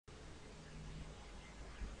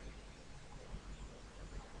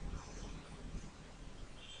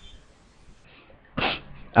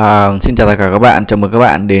Xin chào tất cả các bạn, chào mừng các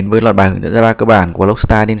bạn đến với loạt bài hướng dẫn Java cơ bản của blog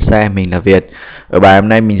studyandshare. Mình là Việt. Ở bài hôm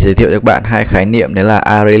nay mình giới thiệu cho các bạn hai khái niệm, đấy là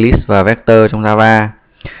ArrayList và vector trong Java.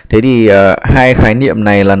 Thế thì hai khái niệm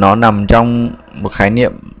này là nó nằm trong một khái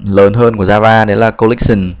niệm lớn hơn của Java, đấy là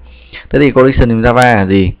collection. Thế thì collection trong Java là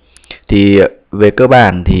gì? Thì về cơ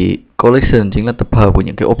bản thì collection chính là tập hợp của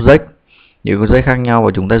những cái object khác nhau,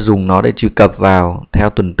 và chúng ta dùng nó để truy cập vào theo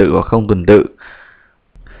tuần tự hoặc không tuần tự.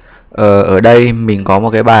 Ở đây mình có một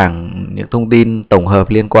cái bảng những thông tin tổng hợp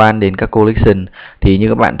liên quan đến các collection. Thì như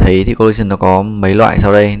các bạn thấy thì collection nó có mấy loại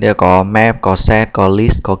sau đây. Đây là có map, có set, có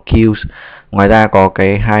list, có queues. Ngoài ra có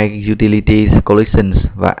cái hai utilities collections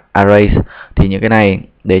và arrays. Thì những cái này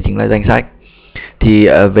đấy chính là danh sách. Thì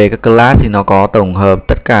về các class thì nó có tổng hợp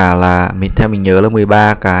tất cả là theo mình nhớ là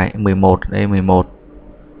 13 cái, 11 đây, 11.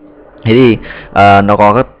 Thế thì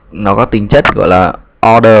nó có tính chất gọi là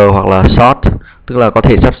order hoặc là sort, tức là có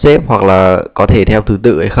thể sắp xếp hoặc là có thể theo thứ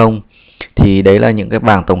tự hay không. Thì đấy là những cái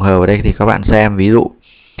bảng tổng hợp ở đây, thì các bạn xem. Ví dụ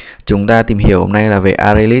chúng ta tìm hiểu hôm nay là về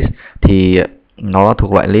ArrayList thì nó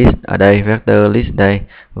thuộc loại list ở đây, vector list đây,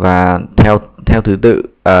 và theo thứ tự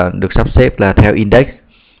được sắp xếp là theo index.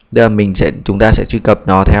 Tức là chúng ta sẽ truy cập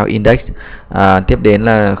nó theo index. Tiếp đến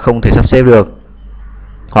là không thể sắp xếp được,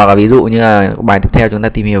 hoặc là ví dụ như là bài tiếp theo chúng ta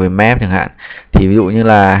tìm hiểu về map chẳng hạn, thì ví dụ như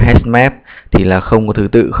là hash map thì là không có thứ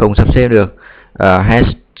tự, không sắp xếp được.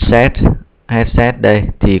 Hash set đây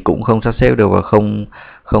thì cũng không sắp xếp được và không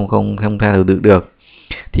theo thứ tự được.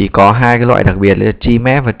 Thì có hai cái loại đặc biệt là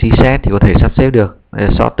tmap và tset thì có thể sắp xếp được. Đây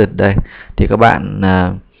là sorted đây. Thì các bạn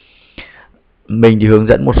mình thì hướng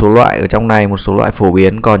dẫn một số loại ở trong này, một số loại phổ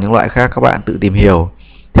biến, còn những loại khác các bạn tự tìm hiểu.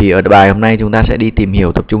 Thì ở bài hôm nay chúng ta sẽ đi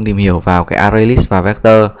tập trung tìm hiểu vào cái ArrayList và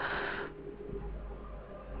vector.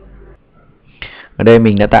 Ở đây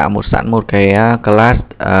mình đã tạo sẵn một cái class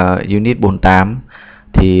unit 48.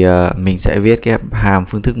 Thì mình sẽ viết cái hàm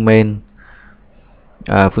phương thức main.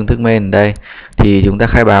 Phương thức main đây thì chúng ta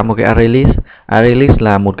khai báo một cái ArrayList. ArrayList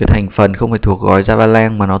là một cái thành phần không phải thuộc gói Java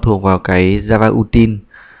Lang mà nó thuộc vào cái Java util.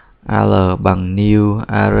 Al bằng new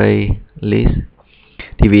ArrayList.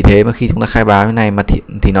 Thì vì thế mà khi chúng ta khai báo như này mà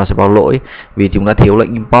thì nó sẽ báo lỗi vì chúng ta thiếu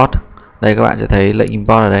lệnh import. Đây các bạn sẽ thấy lệnh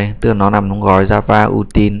import ở đây, tức là nó nằm trong gói Java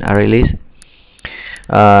util ArrayList.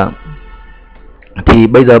 Thì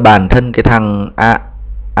bây giờ bản thân cái thằng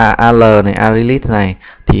al này, ArrayList này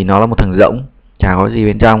thì nó là một thằng rỗng, chả có gì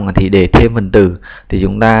bên trong. Thì để thêm phần tử thì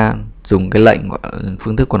chúng ta dùng cái lệnh,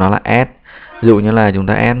 phương thức của nó là add. Ví dụ như là chúng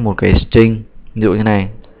ta add một cái string, ví dụ như này,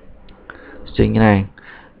 string như này,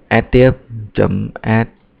 add tiếp add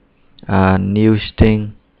new string.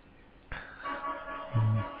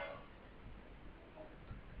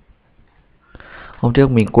 Hôm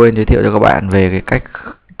trước mình quên giới thiệu cho các bạn về cái cách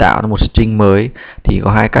tạo ra một string mới. Thì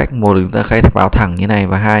có hai cách, một là chúng ta khai báo thẳng như này,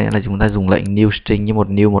 và hai nữa là chúng ta dùng lệnh new string như một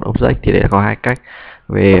object. Thì đấy là có hai cách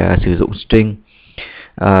về sử dụng string.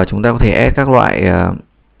 Chúng ta có thể add các loại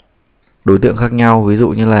đối tượng khác nhau, ví dụ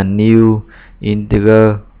như là new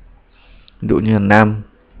integer, ví dụ như là 5,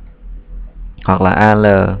 hoặc là al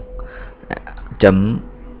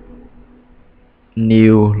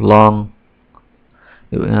new long,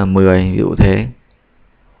 ví dụ như là 10, ví dụ thế.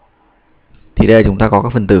 Thì đây chúng ta có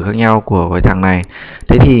các phần tử khác nhau của cái thằng này.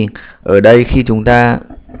 Thế thì ở đây khi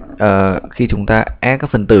chúng ta add các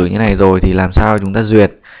phần tử như này rồi thì làm sao chúng ta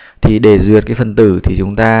duyệt? Thì để duyệt cái phần tử thì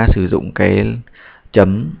chúng ta sử dụng cái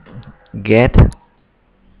get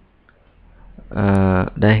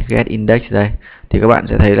đây, get index đây. Thì các bạn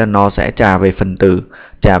sẽ thấy là nó sẽ trả về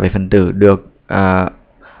phần tử được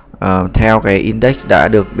theo cái index đã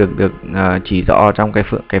được chỉ rõ trong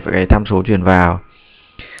cái tham số truyền vào.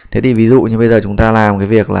 Thế thì ví dụ như bây giờ chúng ta làm cái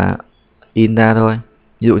việc là in ra thôi.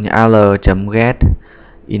 Ví dụ như al.get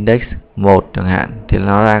index 1 chẳng hạn, thì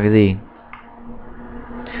nó ra cái gì?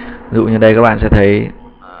 Ví dụ như đây các bạn sẽ thấy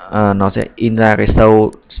nó sẽ in ra cái show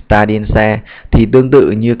studyandshare. Thì tương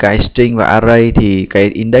tự như cái string và array thì cái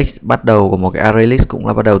index bắt đầu của một cái ArrayList cũng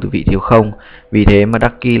là bắt đầu từ vị trí 0. Vì thế mà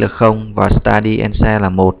đắc key là 0 và studyandshare là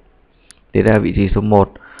 1. Thế là vị trí số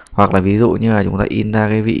 1. Hoặc là ví dụ như là chúng ta in ra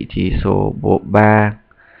cái vị trí số 3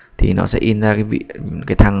 thì nó sẽ in ra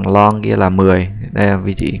cái thằng long kia là 10. Đây là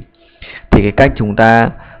vị trí. Thì cái cách chúng ta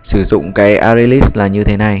sử dụng cái ArrayList là như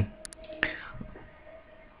thế này.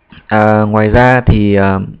 Ngoài ra thì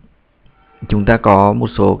chúng ta có một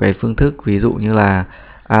số cái phương thức, ví dụ như là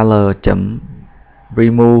al.remove.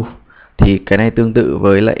 Thì cái này tương tự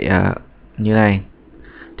với lại như này.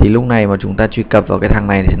 Thì lúc này mà chúng ta truy cập vào cái thằng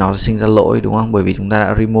này thì nó sẽ sinh ra lỗi, đúng không? Bởi vì chúng ta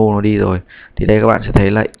đã remove nó đi rồi. Thì đây các bạn sẽ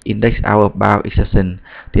thấy là index out of bound exception.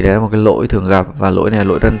 Thì đấy là một cái lỗi thường gặp, và lỗi này là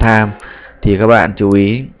lỗi runtime. Thì các bạn chú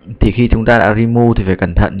ý, thì khi chúng ta đã remove thì phải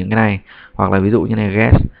cẩn thận những cái này. hoặc là ví dụ như này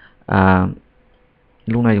get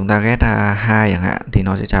lúc này chúng ta get 2 chẳng hạn, thì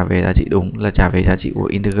nó sẽ trả về giá trị đúng là trả về giá trị của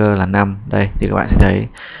integer là 5. Đây thì các bạn sẽ thấy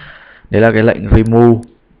đấy là cái lệnh remove.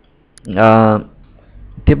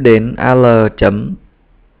 Tiếp đến al chấm,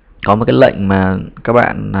 có một cái lệnh mà các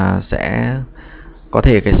bạn sẽ có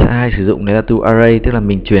thể hay sử dụng, đấy là to array, tức là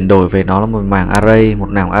mình chuyển đổi về nó là một mảng array, một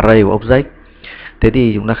mảng array của object. Thế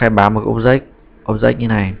thì chúng ta khai báo một cái object như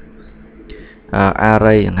này,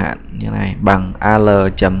 array chẳng hạn như này, bằng al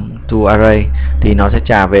chấm to array, thì nó sẽ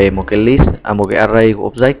trả về một cái list, một cái array của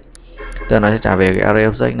object, tức là nó sẽ trả về cái array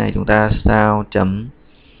object này. Chúng ta sao chấm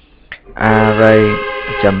array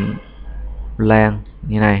chấm lang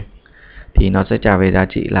như này, thì nó sẽ trả về giá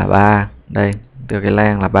trị là 3. Đây, từ cái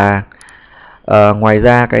lang là 3. Ngoài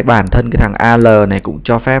ra cái bản thân cái thằng al này cũng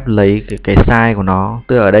cho phép lấy cái size của nó,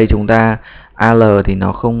 tức là ở đây chúng ta al thì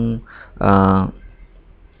nó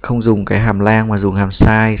không dùng cái hàm lang mà dùng hàm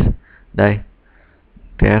size. Đây,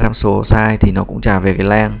 cái tham số size thì nó cũng trả về cái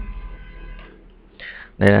lang.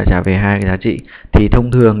 Đây là trả về hai cái giá trị. Thì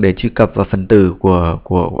thông thường để truy cập vào phần tử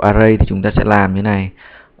của array thì chúng ta sẽ làm như này,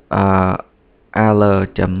 al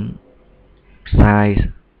chấm size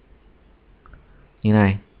như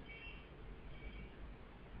này,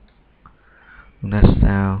 chúng ta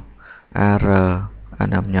sao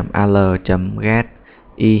al chấm get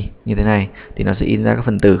y như thế này, thì nó sẽ in ra các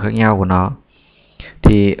phần tử khác nhau của nó.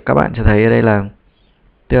 Thì các bạn sẽ thấy ở đây là,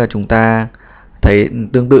 tức là chúng ta thấy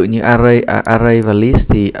tương tự như array và list,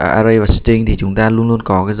 thì array và string thì chúng ta luôn luôn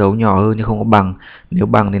có cái dấu nhỏ hơn nhưng không có bằng. Nếu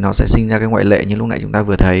bằng thì nó sẽ sinh ra cái ngoại lệ như lúc nãy chúng ta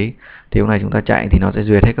vừa thấy. Thì lúc này chúng ta chạy thì nó sẽ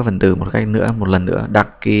duyệt hết các phần tử một lần nữa, đặc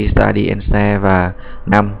key, studyandshare và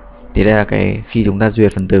 5. Thì đây là cái khi chúng ta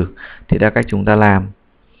duyệt phần tử, thì đây là cách chúng ta làm.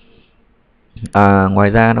 Ngoài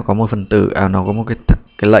ra nó có một phần tử, nó có một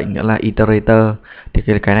cái lệnh nữa là iterator,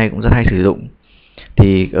 thì cái này cũng rất hay sử dụng.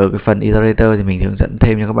 Thì ở cái phần iterator thì mình hướng dẫn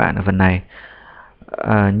thêm cho các bạn ở phần này.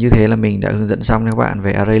 Như thế là mình đã hướng dẫn xong cho các bạn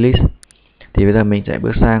về ArrayList. Thì bây giờ mình sẽ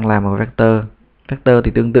bước sang làm một vector. Vector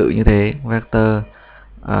thì tương tự như thế,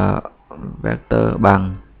 vector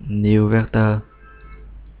bằng new vector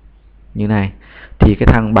như này. Thì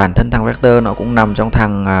cái bản thân thằng vector nó cũng nằm trong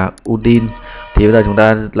thằng util. Thì bây giờ chúng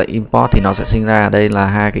ta lại import thì nó sẽ sinh ra, đây là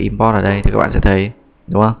hai cái import ở đây, thì các bạn sẽ thấy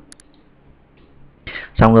đúng không?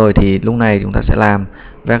 Xong rồi thì lúc này chúng ta sẽ làm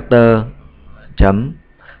vector chấm,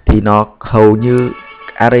 thì nó hầu như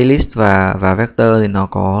ArrayList và vector thì nó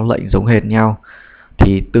có lệnh giống hệt nhau.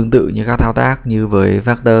 Thì tương tự như các thao tác như với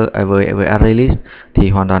vector với ArrayList thì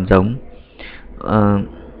hoàn toàn giống.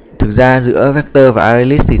 Thực ra giữa vector và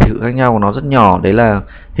ArrayList thì sự khác nhau của nó rất nhỏ, đấy là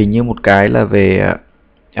hình như một cái là về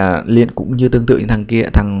cũng như tương tự như thằng kia,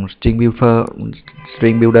 thằng string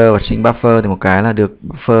builder và string buffer, thì một cái là được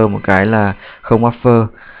buffer, một cái là không buffer.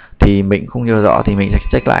 Thì mình không nhớ rõ thì mình sẽ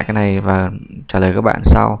check lại cái này và trả lời các bạn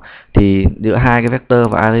sau. Thì giữa hai cái vector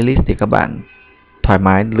và ArrayList thì các bạn thoải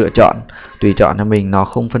mái lựa chọn, tùy chọn cho mình, nó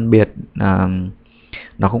không phân biệt,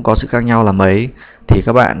 nó không có sự khác nhau là mấy. Thì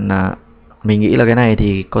các bạn mình nghĩ là cái này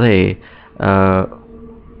thì có thể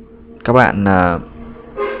các bạn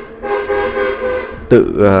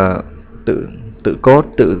tự code,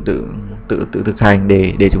 tự thực hành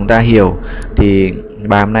để chúng ta hiểu. Thì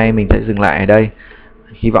bài hôm nay mình sẽ dừng lại ở đây.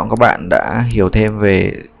 Hy vọng các bạn đã hiểu thêm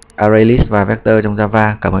về ArrayList và vector trong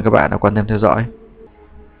Java. Cảm ơn các bạn đã quan tâm theo dõi.